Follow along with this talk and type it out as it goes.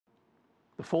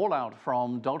The fallout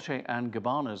from Dolce and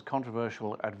Gabbana's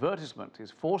controversial advertisement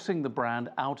is forcing the brand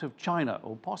out of China,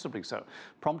 or possibly so,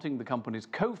 prompting the company's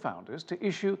co-founders to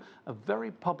issue a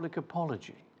very public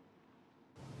apology.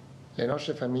 Le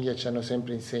nostre famiglie ci hanno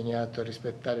sempre insegnato a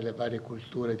rispettare le varie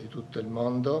culture di tutto il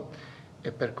mondo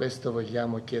e per questo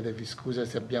vogliamo chiedervi scusa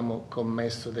se abbiamo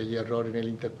commesso degli errori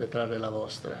nell'interpretare la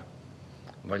vostra.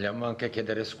 Vogliamo anche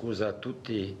chiedere scusa a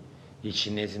tutti i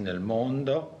cinesi nel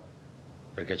mondo,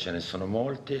 perché ce ne sono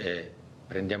molti, e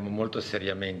prendiamo molto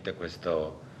seriamente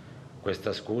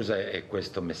questa scusa e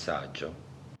questo messaggio.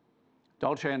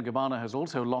 Dolce and Gabbana has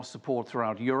also lost support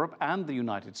throughout Europe and the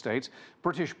United States.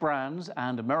 British brands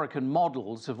and American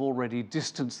models have already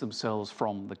distanced themselves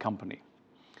from the company.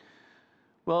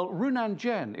 Well, Ruonan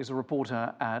Zheng is a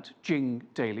reporter at Jing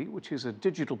Daily, which is a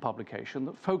digital publication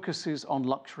that focuses on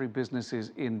luxury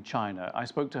businesses in China. I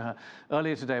spoke to her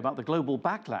earlier today about the global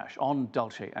backlash on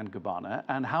Dolce and Gabbana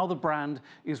and how the brand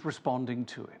is responding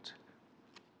to it.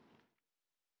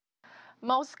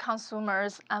 Most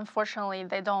consumers, unfortunately,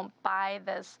 they don't buy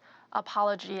this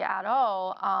apology at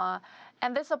all.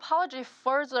 And this apology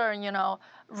further,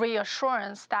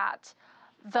 reassurance that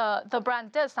the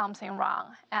brand did something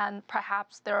wrong, and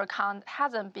perhaps their account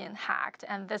hasn't been hacked,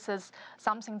 and this is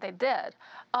something they did.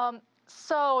 And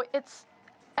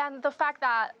the fact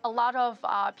that a lot of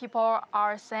people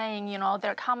are saying,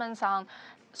 their comments on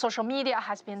social media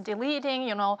has been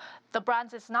deleting, the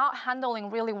brand is not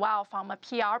handling really well from a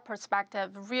PR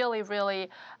perspective, really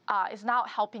is not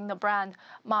helping the brand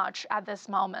much at this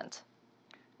moment.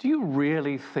 Do you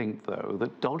really think, though,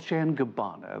 that Dolce and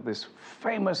Gabbana, this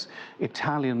famous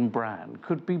Italian brand,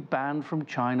 could be banned from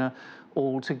China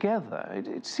altogether?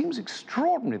 It seems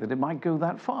extraordinary that it might go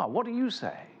that far. What do you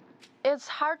say? It's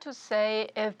hard to say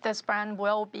if this brand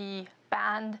will be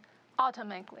banned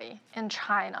ultimately in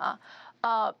China.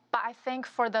 But I think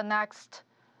for the next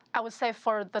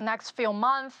few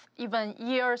months, even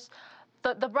years,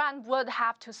 the brand would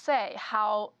have to see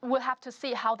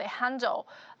how they handle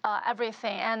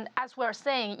everything. And as we're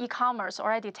saying, e-commerce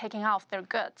already taking off their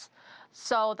goods.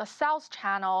 So the sales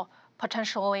channel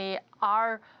potentially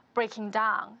are breaking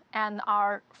down and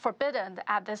are forbidden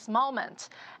at this moment.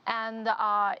 And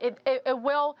it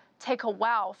will take a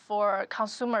while for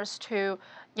consumers to,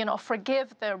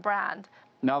 forgive their brand.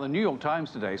 Now, the New York Times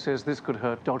today says this could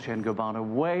hurt Dolce & Gabbana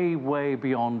way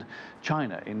beyond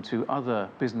China into other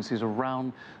businesses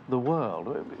around the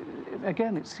world.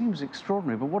 Again, it seems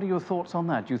extraordinary, but what are your thoughts on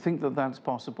that? Do you think that that's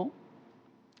possible?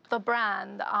 The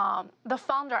brand, the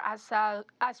founder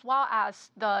as well as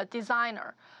the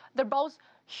designer, they're both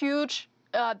huge.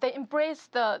 They embrace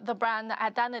the brand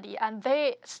identity and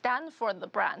they stand for the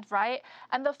brand, right?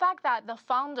 And the fact that the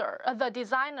founder, the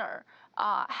designer,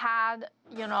 had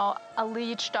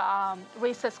alleged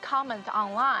racist comment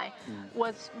online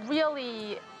was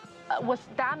really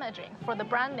damaging for the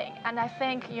branding. And I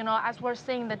think as we're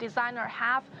seeing, the designer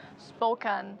have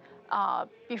spoken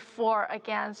before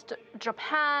against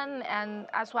Japan and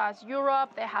as well as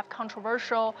Europe. They have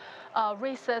controversial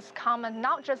racist comment,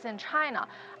 not just in China.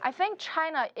 I think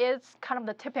China is kind of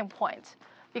the tipping point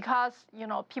because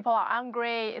people are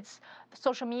angry. It's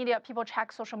social media. People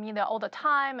check social media all the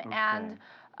time, okay. And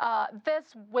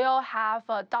this will have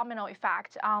a domino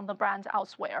effect on the brands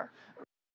elsewhere.